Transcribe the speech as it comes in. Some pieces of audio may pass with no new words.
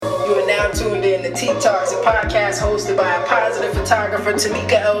now tuned in to T-Talks, a podcast hosted by a positive photographer,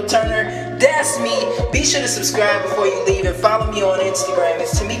 Tamika L. Turner. That's me. Be sure to subscribe before you leave and follow me on Instagram.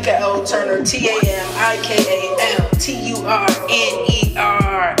 It's Tamika L. Turner,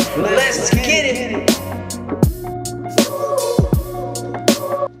 TAMIKALTURNER. Let's get it.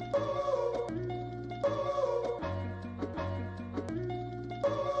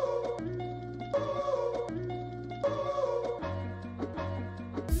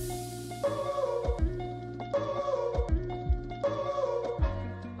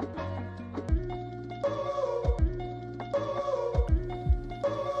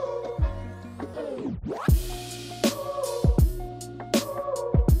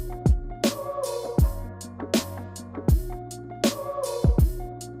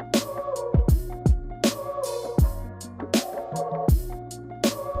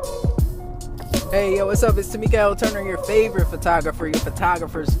 Hey, yo, what's up? It's Tamika L. Turner, your favorite photographer, your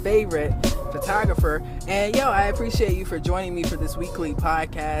photographer's favorite photographer. And, yo, I appreciate you for joining me for this weekly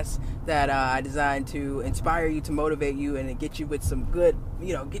podcast that I designed to inspire you, to motivate you, and to get you with some good,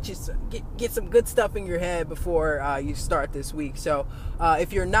 get some good stuff in your head before you start this week. So,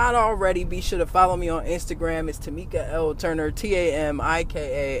 if you're not already, be sure to follow me on Instagram. It's Tamika L. Turner,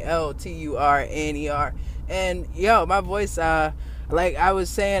 TAMIKALTURNER. And, yo, my voice, like I was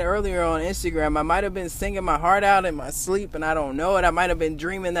saying earlier on Instagram, I might have been singing my heart out in my sleep and I don't know it. I might have been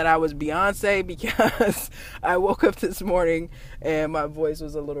dreaming that I was Beyonce because I woke up this morning and my voice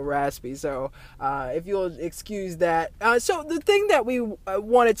was a little raspy. So if you'll excuse that. So the thing that we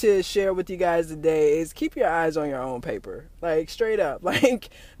wanted to share with you guys today is keep your eyes on your own paper. Like straight up.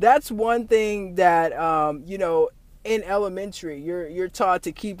 Like that's one thing that, in elementary, you're taught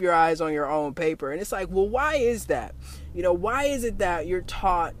to keep your eyes on your own paper. And it's like, well, why is that? Why is it that you're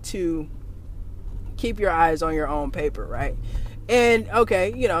taught to keep your eyes on your own paper, right? And,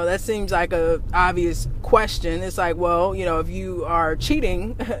 okay, that seems like a obvious question. It's like, well, if you are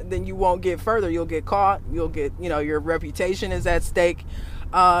cheating, then you won't get further. You'll get caught. You'll get, your reputation is at stake.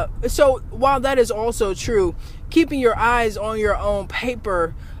 So while that is also true, keeping your eyes on your own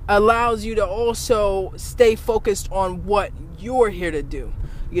paper allows you to also stay focused on what you're here to do.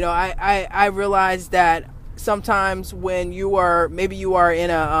 I realize that sometimes when you are in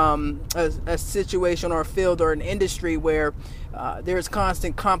a situation or a field or an industry where there's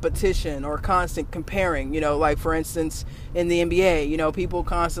constant competition or constant comparing, like for instance in the NBA, people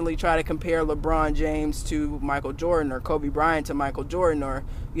constantly try to compare LeBron James to Michael Jordan or Kobe Bryant to Michael Jordan or,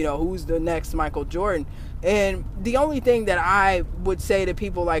 who's the next Michael Jordan. And the only thing that I would say to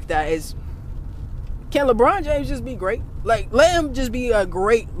people like that is, can LeBron James just be great? Like, let him just be a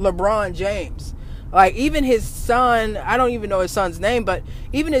great LeBron James. Like, even his son, I don't even know his son's name, but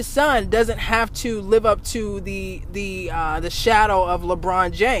even his son doesn't have to live up to the shadow of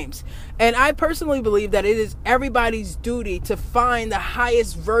LeBron James. And I personally believe that it is everybody's duty to find the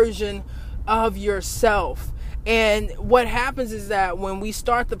highest version of yourself. And what happens is that when we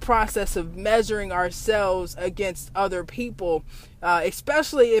start the process of measuring ourselves against other people,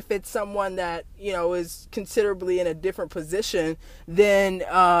 especially if it's someone that, is considerably in a different position, then,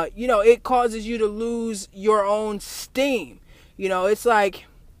 it causes you to lose your own steam. It's like,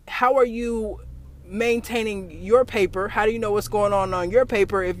 how are you maintaining your paper? How do you know what's going on your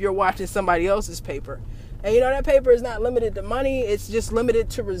paper if you're watching somebody else's paper? And, that paper is not limited to money. It's just limited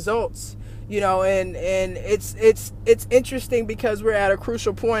to results. And it's interesting because we're at a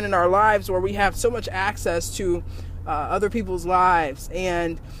crucial point in our lives where we have so much access to other people's lives,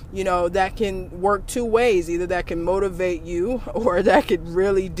 and that can work two ways. Either that can motivate you or that could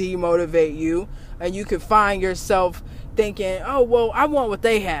really demotivate you, and you could find yourself thinking, oh, well, I want what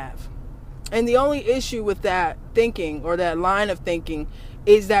they have. And the only issue with that thinking or that line of thinking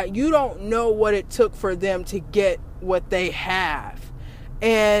is that you don't know what it took for them to get what they have.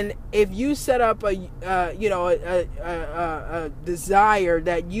 And if you set up a desire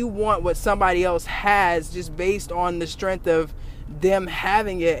that you want what somebody else has just based on the strength of them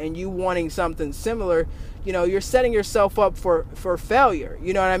having it and you wanting something similar, you're setting yourself up for failure.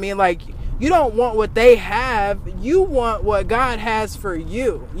 You know what I mean? Like, you don't want what they have. You want what God has for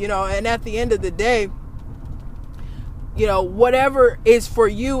you, and at the end of the day, whatever is for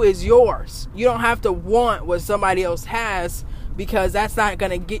you is yours. You don't have to want what somebody else has, because that's not going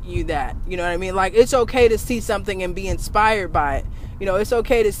to get you that. You know what I mean? Like, it's okay to see something and be inspired by it. It's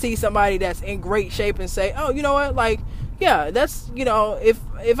okay to see somebody that's in great shape and say, oh, you know what? Like, yeah, that's,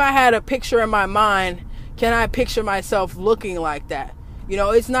 if I had a picture in my mind, can I picture myself looking like that?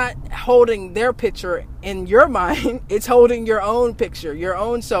 It's not holding their picture in your mind. It's holding your own picture, your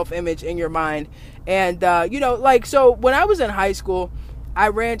own self-image in your mind. And, so when I was in high school, I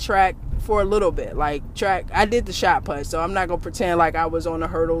ran track for a little bit. Like track, I did the shot put, so I'm not gonna pretend like I was on the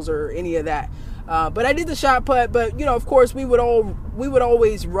hurdles or any of that. But I did the shot put. But of course, we would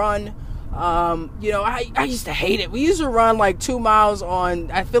always run. I used to hate it. We used to run like 2 miles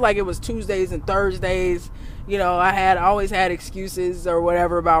on, I feel like it was Tuesdays and Thursdays. I always had excuses or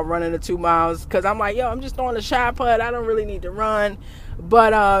whatever about running the 2 miles, because I'm like, I'm just throwing a shot put. I don't really need to run.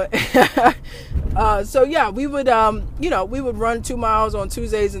 But so yeah, we would run 2 miles on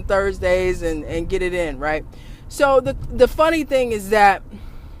Tuesdays and Thursdays and get it in, right? So the funny thing is that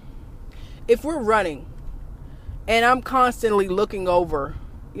if we're running and I'm constantly looking over,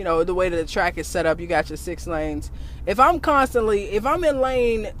 the way that the track is set up, you got your 6 lanes. If I'm in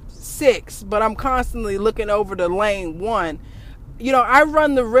lane 6, but I'm constantly looking over to lane 1, I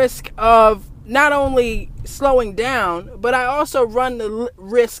run the risk of not only slowing down, but I also run the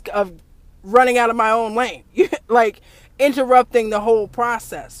risk of running out of my own lane, like interrupting the whole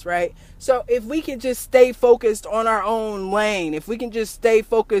process, right? So if we can just stay focused on our own lane, if we can just stay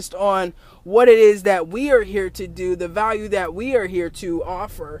focused on what it is that we are here to do, the value that we are here to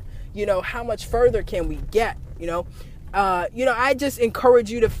offer, how much further can we get? I just encourage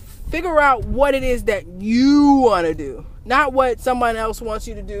you to figure out what it is that you want to do, not what someone else wants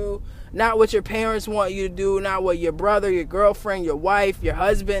you to do, not what your parents want you to do, not what your brother, your girlfriend, your wife, your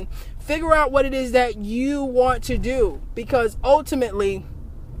husband. Figure out what it is that you want to do, because ultimately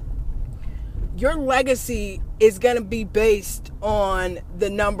your legacy is going to be based on the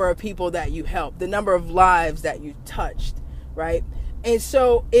number of people that you helped, the number of lives that you touched, right? And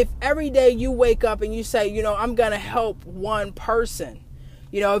so if every day you wake up and you say, I'm going to help one person,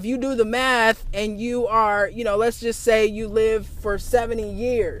 if you do the math and you are, let's just say you live for 70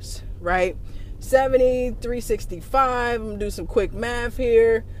 years, right? 70, 365. I'm going to do some quick math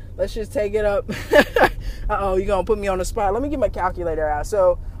here. Let's just take it up. Uh-oh, you're going to put me on the spot. Let me get my calculator out.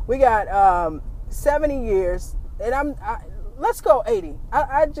 So we got 70 years, and let's go 80.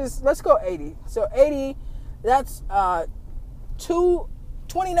 Let's go 80. So 80, that's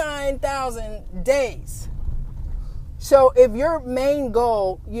 29,000 days. So if your main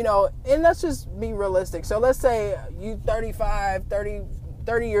goal, and let's just be realistic. So let's say you 30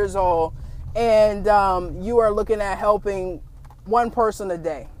 years old, and you are looking at helping one person a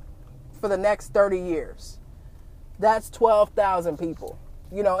day for the next 30 years. That's 12,000 people.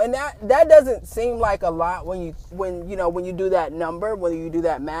 And that doesn't seem like a lot when you do that number, when you do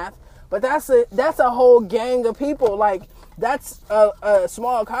that math. But that's a whole gang of people. Like, that's a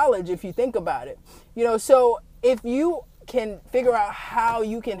small college if you think about it. So if you can figure out how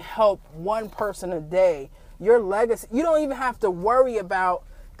you can help one person a day, your legacy, you don't even have to worry about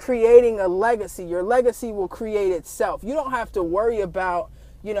creating a legacy. Your legacy will create itself. You don't have to worry about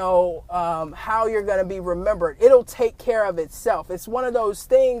how you're going to be remembered. It'll take care of itself. It's one of those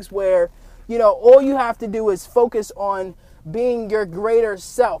things where, all you have to do is focus on being your greater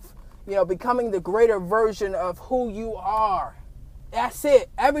self, becoming the greater version of who you are. That's it.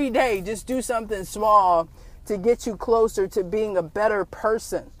 Every day, just do something small to get you closer to being a better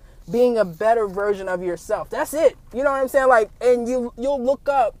person, being a better version of yourself. That's it. You know what I'm saying? Like, and you'll look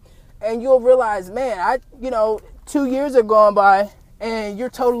up and you'll realize, man, 2 years have gone by, and you're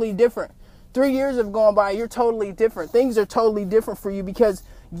totally different. 3 years have gone by, you're totally different. Things are totally different for you because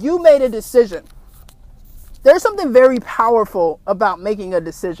you made a decision. There's something very powerful about making a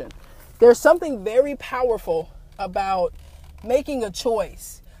decision. There's something very powerful about making a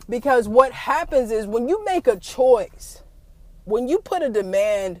choice. Because what happens is when you make a choice, when you put a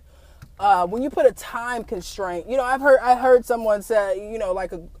demand, when you put a time constraint, I heard someone say,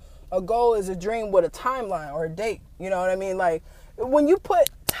 like a goal is a dream with a timeline or a date. You know what I mean? Like, when you put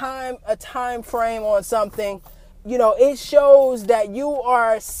a time frame on something, it shows that you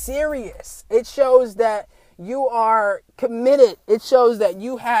are serious. It shows that you are committed. It shows that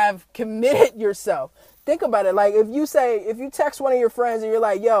you have committed yourself. Think about it. Like, if you text one of your friends and you're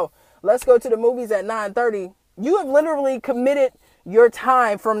like, yo, let's go to the movies at 9:30, you have literally committed your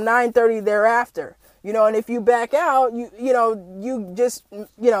time from 9:30 thereafter. And if you back out, you just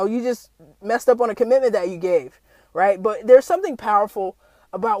messed up on a commitment that you gave. Right? But there's something powerful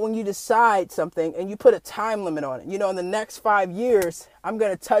about when you decide something and you put a time limit on it. In the next 5 years, I'm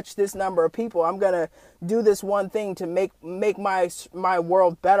going to touch this number of people. I'm going to do this one thing to make my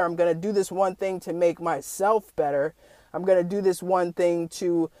world better. I'm going to do this one thing to make myself better. I'm going to do this one thing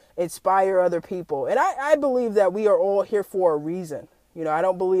to inspire other people. And I believe that we are all here for a reason. I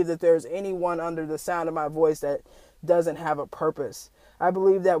don't believe that there's anyone under the sound of my voice that doesn't have a purpose. I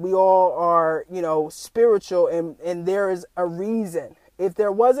believe that we all are, spiritual, and there is a reason. If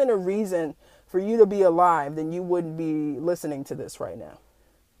there wasn't a reason for you to be alive, then you wouldn't be listening to this right now.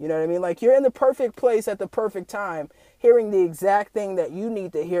 You know what I mean? Like, you're in the perfect place at the perfect time, hearing the exact thing that you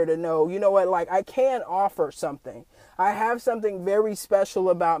need to hear to know, you know what, like, I can offer something. I have something very special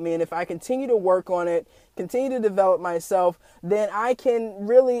about me. And if I continue to work on it, continue to develop myself, then I can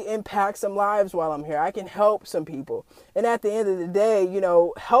really impact some lives while I'm here. I can help some people. And at the end of the day, you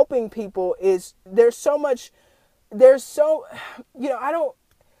know, helping people is, there's so, you know, I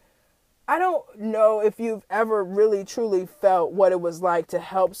don't know if you've ever really truly felt what it was like to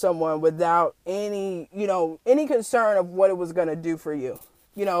help someone without any, you know, any concern of what it was going to do for you.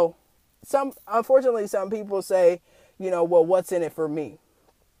 You know, unfortunately, some people say, you know, well, what's in it for me?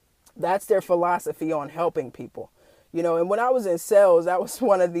 That's their philosophy on helping people. You know, and when I was in sales, that was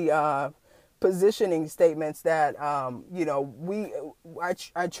one of the positioning statements that, you know,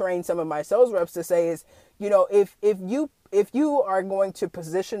 I trained some of my sales reps to say is, you know, if you are going to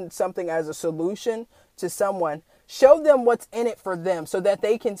position something as a solution to someone, show them what's in it for them so that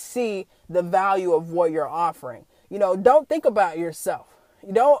they can see the value of what you're offering. You know, don't think about yourself.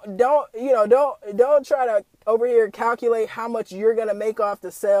 Don't try to over here calculate how much you're going to make off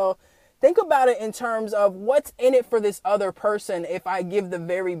the sale. Think about it in terms of what's in it for this other person if I give the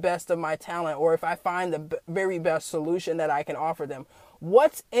very best of my talent, or if I find the very best solution that I can offer them.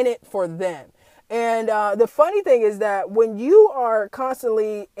 What's in it for them? And the funny thing is that when you are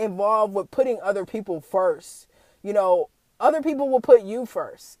constantly involved with putting other people first, you know, other people will put you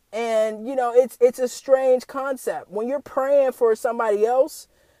first. And, you know, it's a strange concept. When you're praying for somebody else,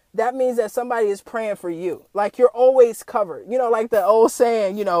 that means that somebody is praying for you. Like, you're always covered. You know, like the old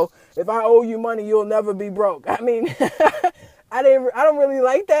saying, you know, if I owe you money, you'll never be broke. I mean, I don't really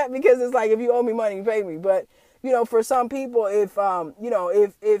like that, because it's like, if you owe me money, you pay me. But, you know, for some people, if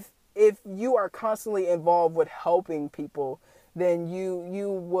you are constantly involved with helping people, then you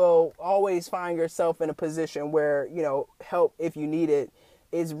will always find yourself in a position where, you know, help, if you need it,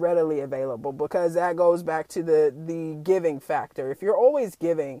 is readily available, because that goes back to the giving factor. If you're always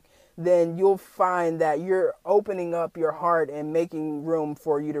giving, then you'll find that you're opening up your heart and making room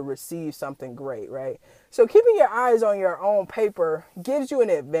for you to receive something great, right? So keeping your eyes on your own paper gives you an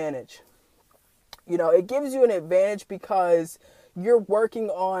advantage. You know, it gives you an advantage because you're working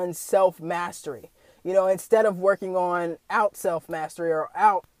on self-mastery. You know, instead of working on out self-mastery or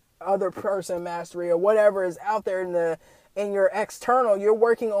out other person mastery or whatever is out there in your external, you're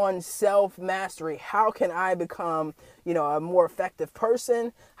working on self-mastery. How can I become, you know, a more effective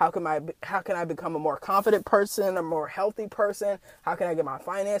person? How can I become a more confident person, a more healthy person? How can I get my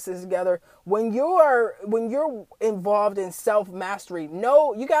finances together? When you're involved in self-mastery,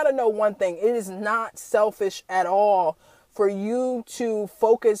 you got to know one thing. It is not selfish at all for you to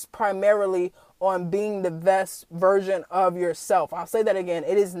focus primarily on being the best version of yourself. I'll say that again.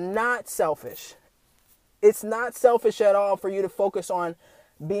 It is not selfish. It's not selfish at all for you to focus on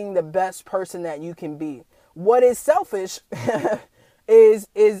being the best person that you can be. What is selfish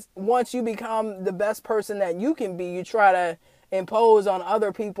is once you become the best person that you can be, you try to impose on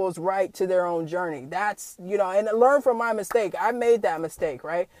other people's right to their own journey. That's, you know, and learn from my mistake. I made that mistake,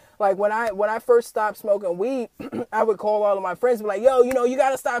 right? Like when I first stopped smoking weed, I would call all of my friends and be like, yo, you know, you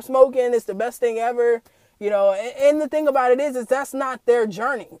got to stop smoking. It's the best thing ever. You know, and the thing about it is that's not their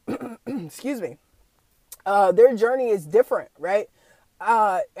journey. Excuse me. Their journey is different, right?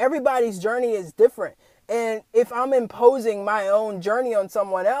 Everybody's journey is different. And if I'm imposing my own journey on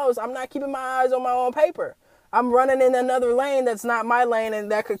someone else, I'm not keeping my eyes on my own paper. I'm running in another lane that's not my lane,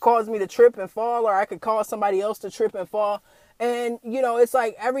 and that could cause me to trip and fall, or I could cause somebody else to trip and fall. And, you know, it's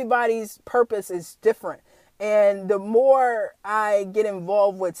like everybody's purpose is different. And the more I get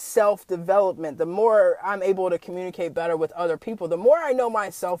involved with self-development, the more I'm able to communicate better with other people. The more I know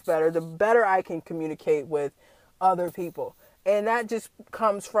myself better, the better I can communicate with other people. And that just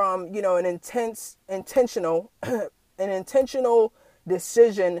comes from, you know, an intentional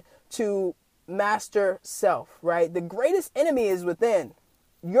decision to master self, right? The greatest enemy is within.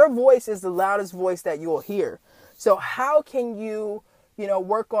 Your voice is the loudest voice that you'll hear. So how can you, you know,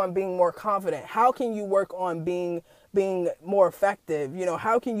 work on being more confident? How can you work on being more effective? You know,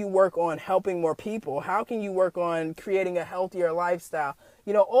 how can you work on helping more people? How can you work on creating a healthier lifestyle?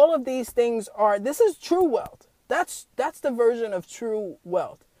 You know, all of these things this is true wealth. That's the version of true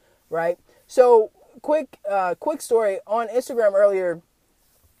wealth, right? So quick story on Instagram earlier.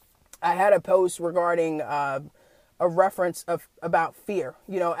 I had a post regarding a reference about fear,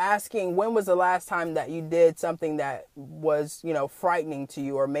 you know, asking when was the last time that you did something that was, you know, frightening to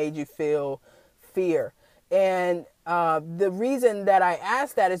you or made you feel fear. And the reason that I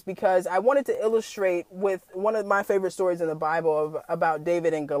asked that is because I wanted to illustrate with one of my favorite stories in the Bible about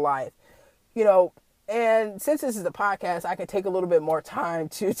David and Goliath, you know, And since this is a podcast, I can take a little bit more time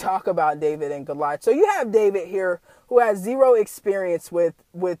to talk about David and Goliath. So you have David here who has zero experience with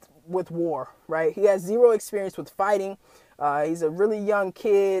war, right? He has zero experience with fighting. He's a really young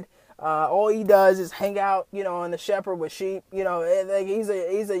kid. All he does is hang out, on the shepherd with sheep. Like he's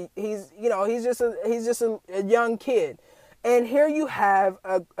just a young kid. And here you have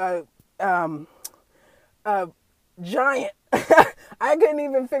a giant. I couldn't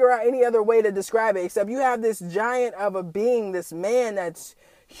even figure out any other way to describe it except you have this giant of a being, this man that's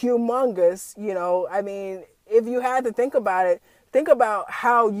humongous. I mean, if you had to think about it, think about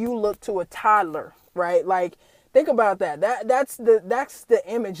how you look to a toddler, right? Like, think about that. That's the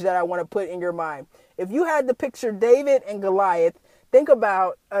image that I want to put in your mind. If you had to picture David and Goliath, think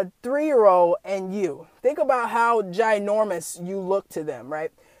about a 3-year-old and you. Think about how ginormous you look to them,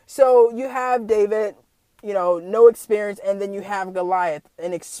 right? So you have David, no experience, and then you have Goliath,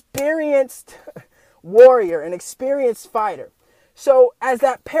 an experienced warrior, an experienced fighter. So as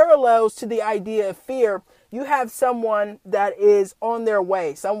that parallels to the idea of fear, you have someone that is on their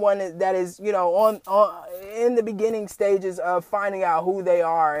way, someone that is, on in the beginning stages of finding out who they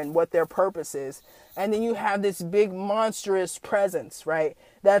are and what their purpose is. And then you have this big monstrous presence, right?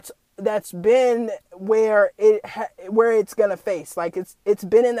 That's been where it's going to face. Like it's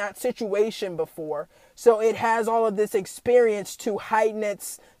been in that situation before. So it has all of this experience to heighten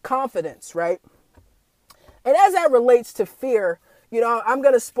its confidence, right? And as that relates to fear, I'm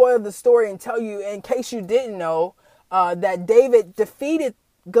going to spoil the story and tell you, in case you didn't know, that David defeated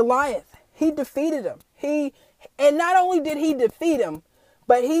Goliath. He defeated him. And not only did he defeat him,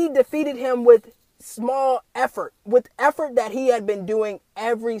 but he defeated him with small effort, with effort that he had been doing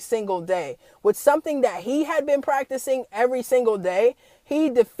every single day, with something that he had been practicing every single day. He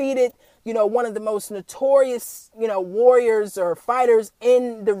defeated, one of the most notorious, warriors or fighters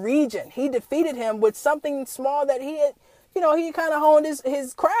in the region. He defeated him with something small that he had, he kind of honed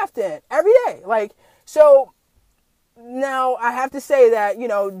his craft in every day. Like, so now I have to say that,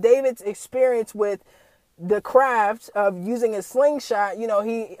 David's experience with the craft of using a slingshot,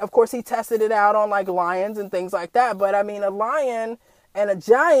 he tested it out on like lions and things like that. But I mean, a lion and a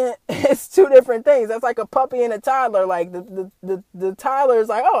giant is two different things. That's like a puppy and a toddler. Like the toddler is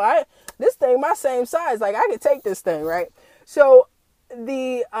like, this thing my same size. Like I could take this thing, right? So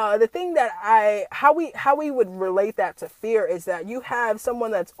the thing that how we would relate that to fear is that you have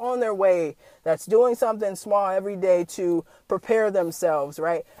someone that's on their way, that's doing something small every day to prepare themselves,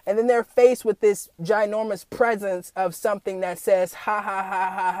 right? And then they're faced with this ginormous presence of something that says, ha, ha, ha,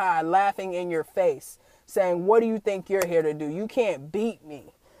 ha, ha, laughing in your face, saying, what do you think you're here to do? You can't beat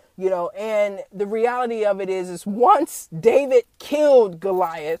me, and the reality of it is once David killed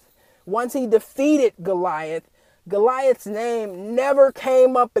Goliath, once he defeated Goliath's name never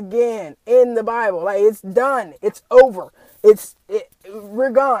came up again in the Bible. Like, it's done. It's over.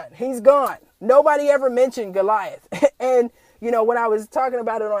 We're gone. He's gone. Nobody ever mentioned Goliath. And, when I was talking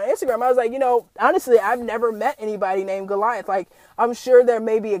about it on Instagram, I was like, honestly, I've never met anybody named Goliath. Like, I'm sure there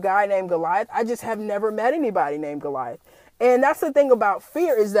may be a guy named Goliath. I just have never met anybody named Goliath. And that's the thing about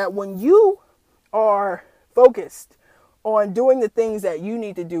fear, is that when you are focused on doing the things that you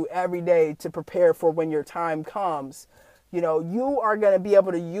need to do every day to prepare for when your time comes, you are going to be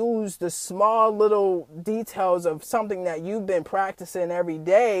able to use the small little details of something that you've been practicing every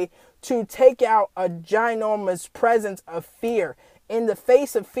day to take out a ginormous presence of fear. In the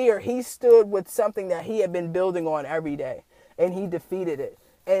face of fear, he stood with something that he had been building on every day, and he defeated it,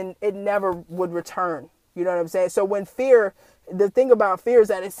 and it never would return. You know what I'm saying? So when fear, the thing about fear is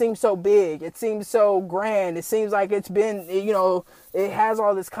that it seems so big. It seems so grand. It seems like it's been, it has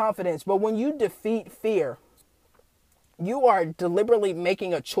all this confidence. But when you defeat fear, you are deliberately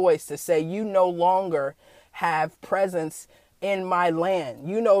making a choice to say, you no longer have presence in my land.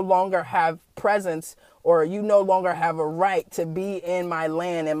 You no longer have presence, or you no longer have a right to be in my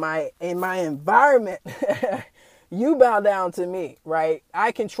land, in my environment. You bow down to me, right?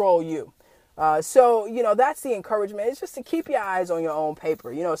 I control you. So, that's the encouragement. It's just to keep your eyes on your own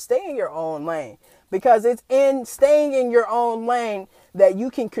paper, stay in your own lane, because it's in staying in your own lane that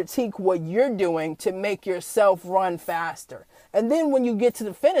you can critique what you're doing to make yourself run faster. And then when you get to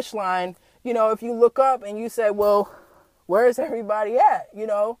the finish line, if you look up and you say, well, where's everybody at?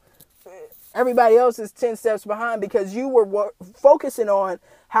 Everybody else is 10 steps behind, because you were focusing on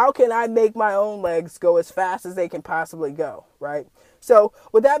how can I make my own legs go as fast as they can possibly go, right? So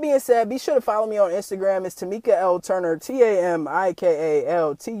with that being said, be sure to follow me on Instagram. It's Tamika L. Turner,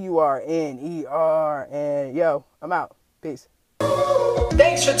 TAMIKALTURNER. And I'm out. Peace.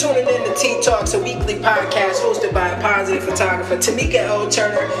 Thanks for tuning in to Tea Talks, a weekly podcast hosted by a positive photographer, Tamika L.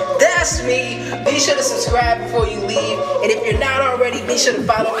 Turner. That's me. Be sure to subscribe before you leave. And if you're not already, be sure to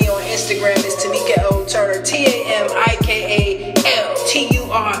follow me on Instagram. It's Tamika L. Turner, TAMIKALTURNER.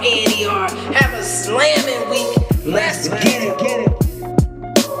 Have a slamming week. Let's get it.